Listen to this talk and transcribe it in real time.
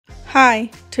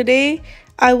Hi, today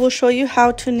I will show you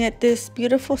how to knit this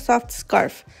beautiful soft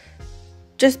scarf.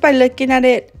 Just by looking at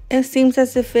it, it seems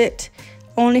as if it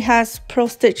only has purl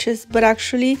stitches, but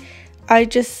actually I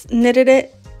just knitted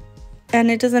it and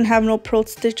it doesn't have no purl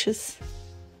stitches.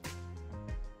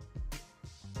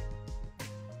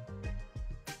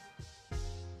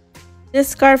 This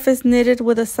scarf is knitted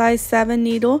with a size 7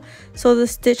 needle, so the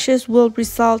stitches will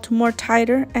result more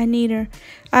tighter and neater.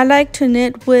 I like to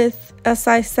knit with a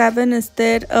size 7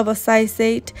 instead of a size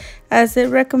 8, as it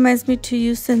recommends me to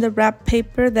use in the wrap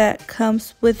paper that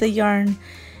comes with the yarn.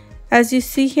 As you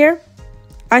see here,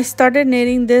 I started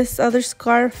knitting this other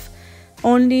scarf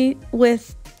only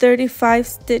with 35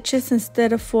 stitches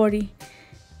instead of 40.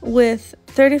 With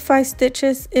 35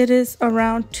 stitches, it is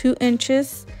around 2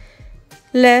 inches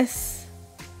less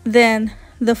than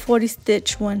the 40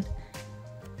 stitch one.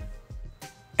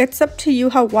 It's up to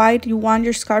you how wide you want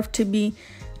your scarf to be.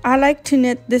 I like to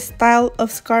knit this style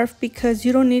of scarf because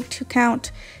you don't need to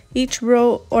count each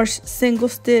row or single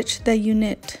stitch that you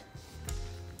knit.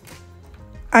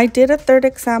 I did a third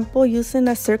example using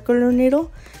a circular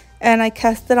needle and I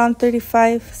cast it on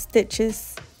 35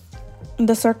 stitches.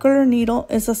 The circular needle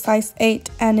is a size 8,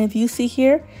 and if you see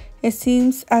here, it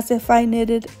seems as if I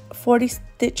knitted 40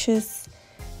 stitches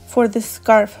for this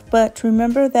scarf, but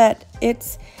remember that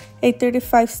it's a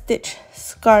 35 stitch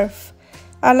scarf.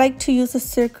 I like to use a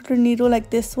circular needle like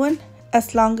this one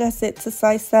as long as it's a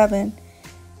size 7.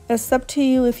 It's up to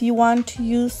you if you want to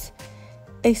use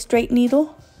a straight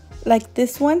needle like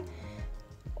this one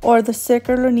or the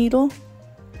circular needle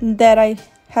that I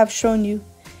have shown you.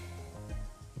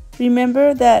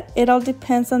 Remember that it all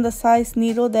depends on the size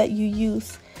needle that you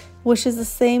use, which is the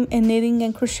same in knitting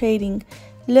and crocheting.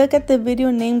 Look at the video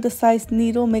named The Size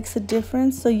Needle Makes a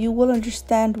Difference so you will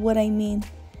understand what I mean.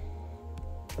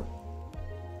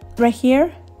 Right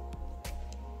here,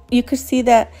 you could see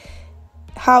that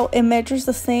how it measures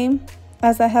the same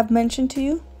as I have mentioned to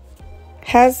you.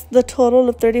 Has the total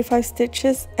of 35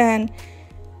 stitches, and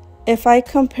if I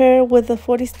compare with the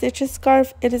 40 stitches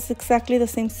scarf, it is exactly the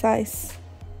same size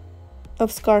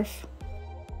of scarf.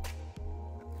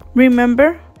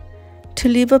 Remember to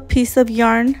leave a piece of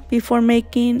yarn before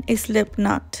making a slip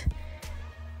knot.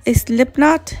 A slip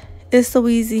knot is so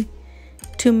easy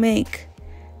to make.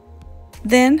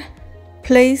 Then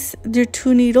place your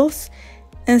 2 needles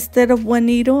instead of 1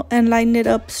 needle and line it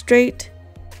up straight.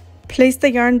 Place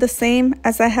the yarn the same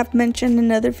as I have mentioned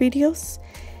in other videos,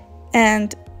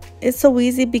 and it's so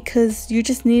easy because you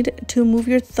just need to move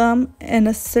your thumb in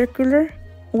a circular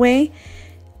way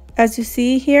as you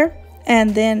see here,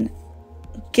 and then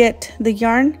get the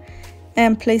yarn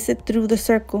and place it through the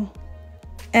circle.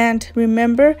 And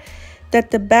remember that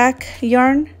the back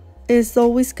yarn is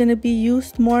always going to be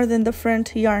used more than the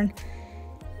front yarn.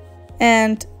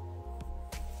 And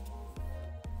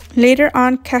later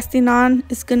on, casting on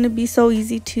is going to be so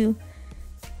easy too.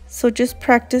 So just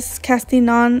practice casting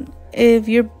on if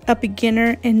you're a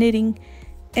beginner in knitting,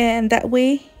 and that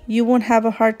way you won't have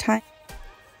a hard time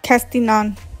casting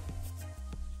on.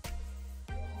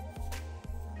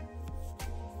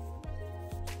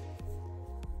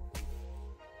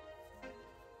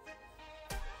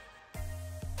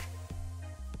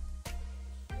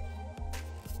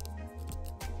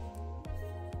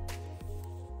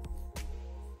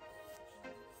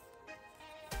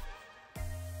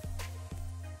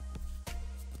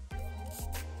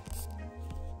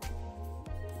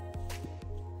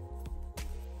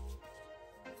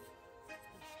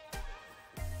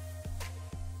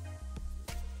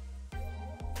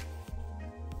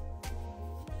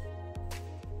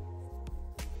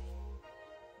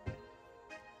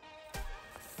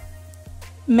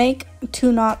 Make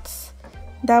 2 knots.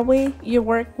 That way your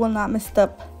work will not mess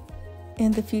up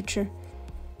in the future.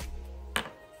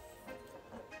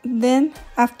 Then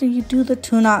after you do the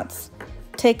 2 knots,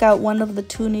 take out one of the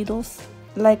 2 needles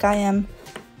like I am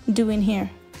doing here.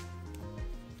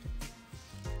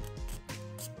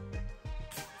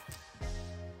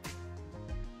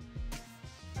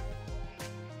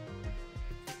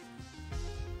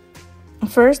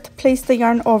 First, place the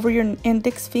yarn over your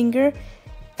index finger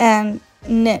and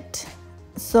knit.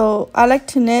 So I like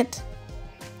to knit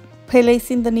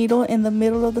placing the needle in the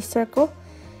middle of the circle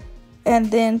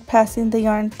and then passing the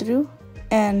yarn through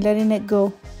and letting it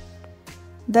go.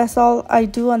 That's all I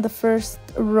do on the first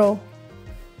row.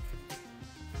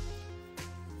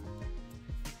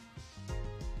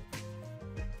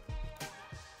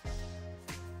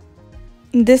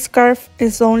 This scarf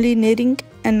is only knitting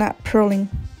and not purling.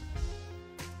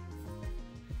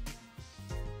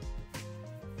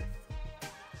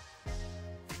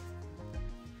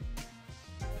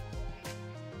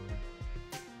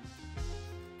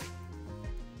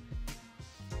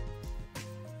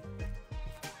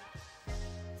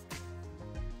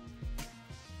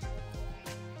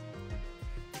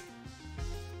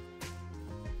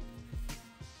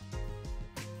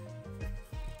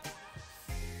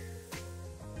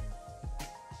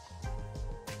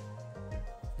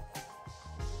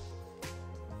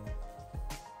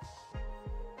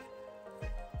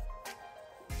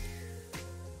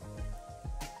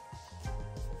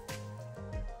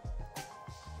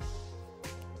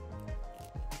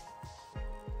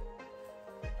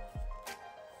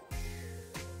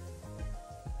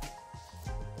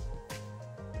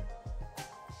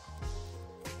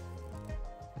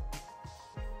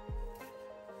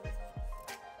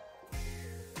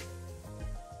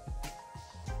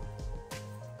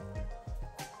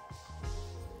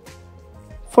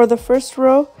 For the first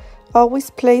row, always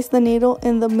place the needle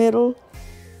in the middle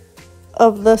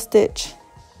of the stitch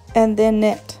and then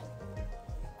knit.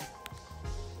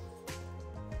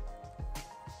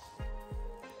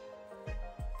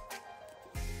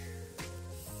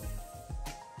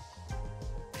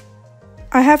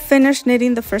 I have finished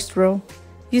knitting the first row.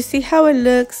 You see how it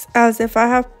looks as if I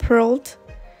have purled?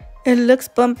 It looks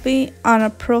bumpy on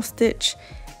a purl stitch.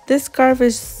 This scarf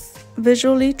is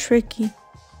visually tricky.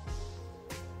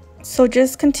 So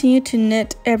just continue to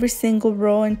knit every single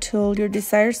row until your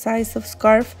desired size of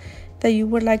scarf that you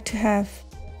would like to have.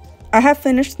 I have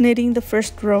finished knitting the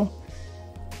first row.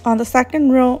 On the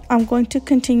second row, I'm going to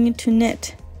continue to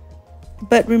knit.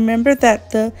 But remember that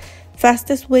the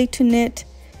fastest way to knit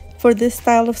for this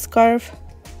style of scarf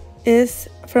is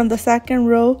from the second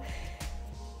row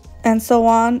and so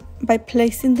on, by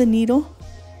placing the needle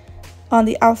on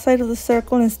the outside of the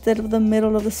circle instead of the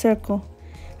middle of the circle.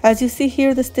 As you see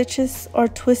here, the stitches are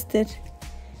twisted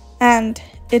and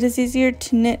it is easier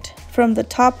to knit from the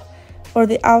top or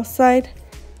the outside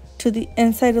to the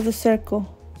inside of the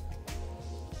circle.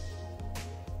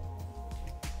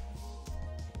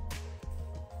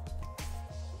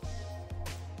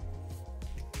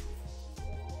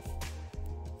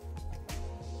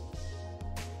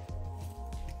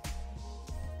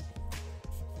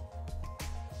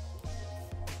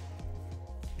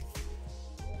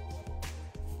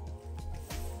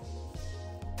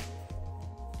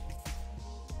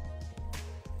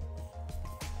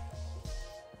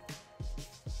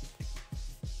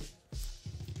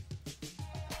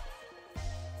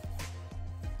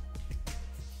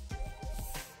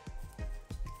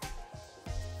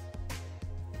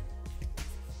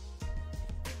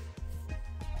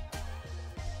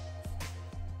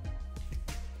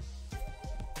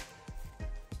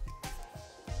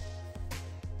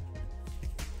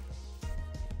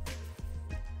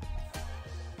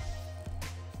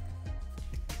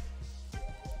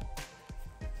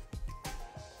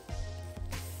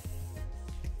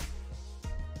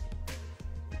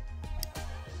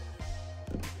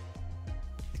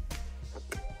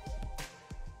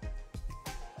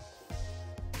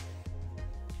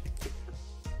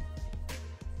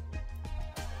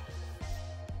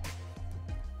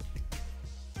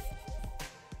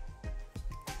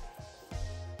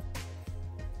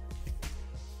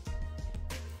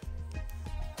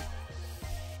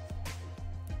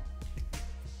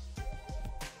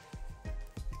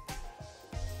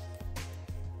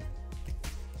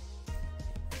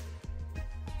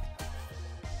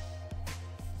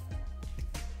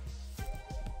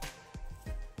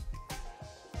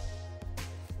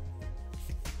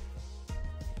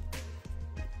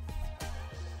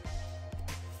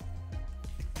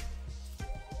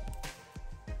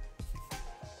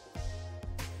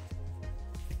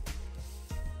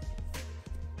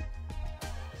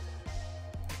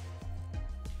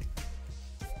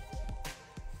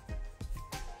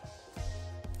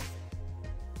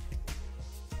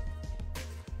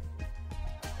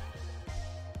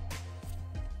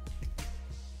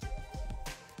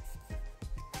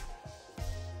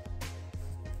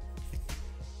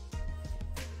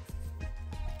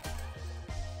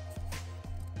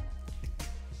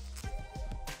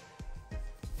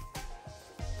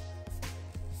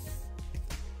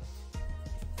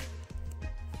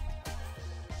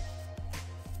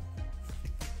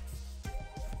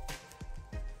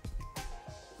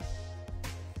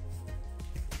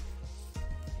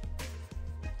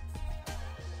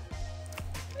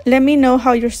 Let me know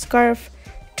how your scarf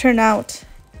turned out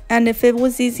and if it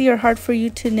was easy or hard for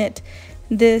you to knit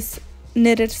this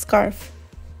knitted scarf.